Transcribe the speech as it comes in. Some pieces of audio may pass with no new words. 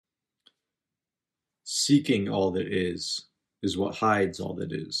Seeking all that is what hides all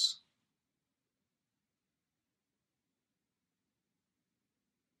that is.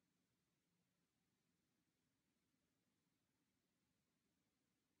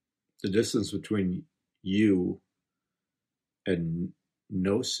 The distance between you and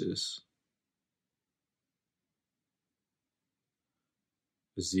gnosis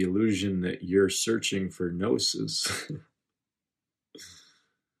is the illusion that you're searching for gnosis.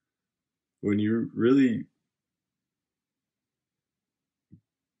 When you really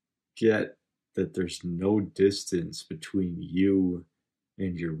get that there's no distance between you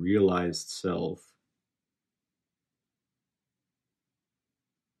and your realized self,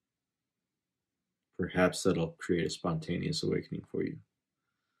 perhaps that'll create a spontaneous awakening for you.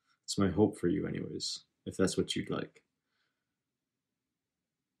 It's my hope for you, anyways, if that's what you'd like.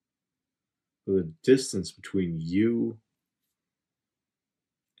 But the distance between you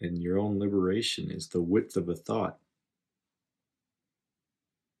and your own liberation is the width of a thought.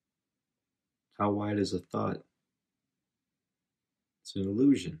 How wide is a thought? It's an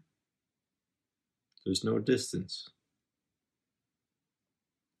illusion. There's no distance.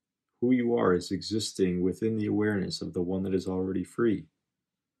 Who you are is existing within the awareness of the one that is already free.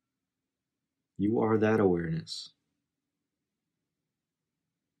 You are that awareness.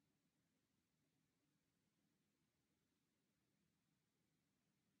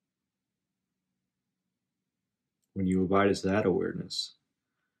 When you abide as that awareness,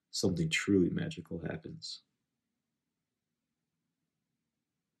 something truly magical happens.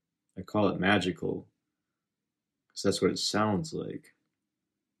 I call it magical because that's what it sounds like.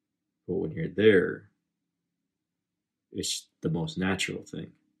 But when you're there, it's the most natural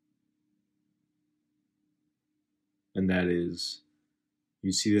thing. And that is,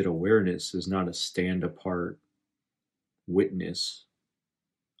 you see that awareness is not a stand apart witness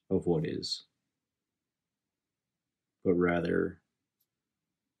of what is, but rather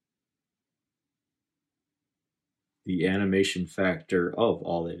the animation factor of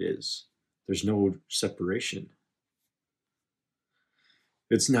all it is. There's no separation.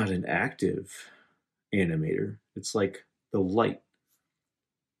 It's not an active animator. It's like the light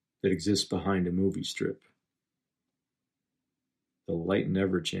that exists behind a movie strip. The light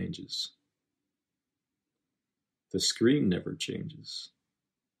never changes. The screen never changes.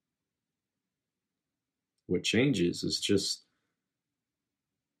 What changes is just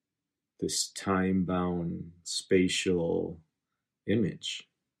this time-bound spatial image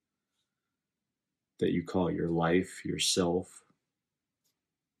that you call your life, yourself,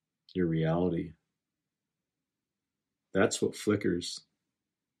 your reality. That's what flickers.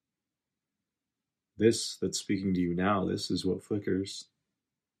 This that's speaking to you now, this is what flickers.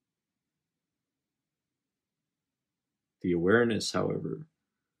 The awareness, however,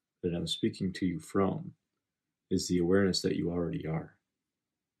 that I'm speaking to you from is the awareness that you already are.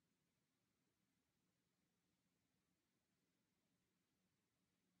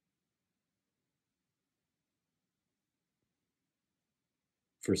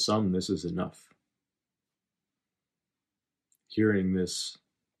 For some, this is enough. Hearing this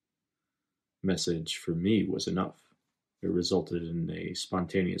message for me was enough. It resulted in a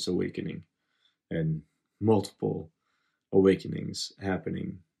spontaneous awakening and multiple awakenings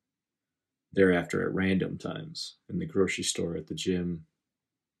happening thereafter at random times in the grocery store, at the gym.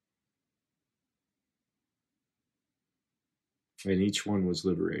 And each one was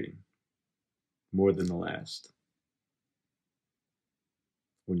liberating, more than the last.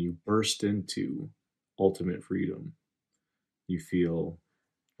 When you burst into ultimate freedom, you feel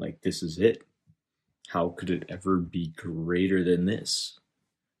like this is it. How could it ever be greater than this?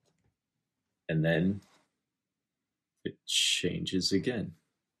 And then it changes again.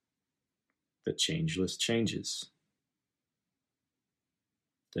 The changeless changes.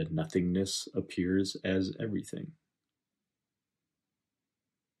 The nothingness appears as everything.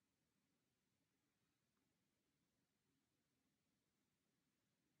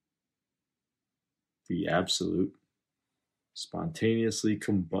 The absolute spontaneously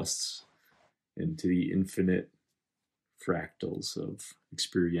combusts into the infinite fractals of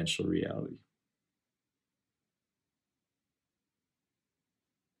experiential reality.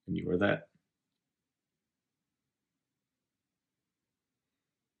 And you are that.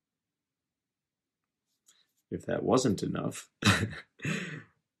 If that wasn't enough,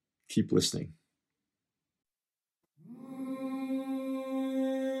 keep listening.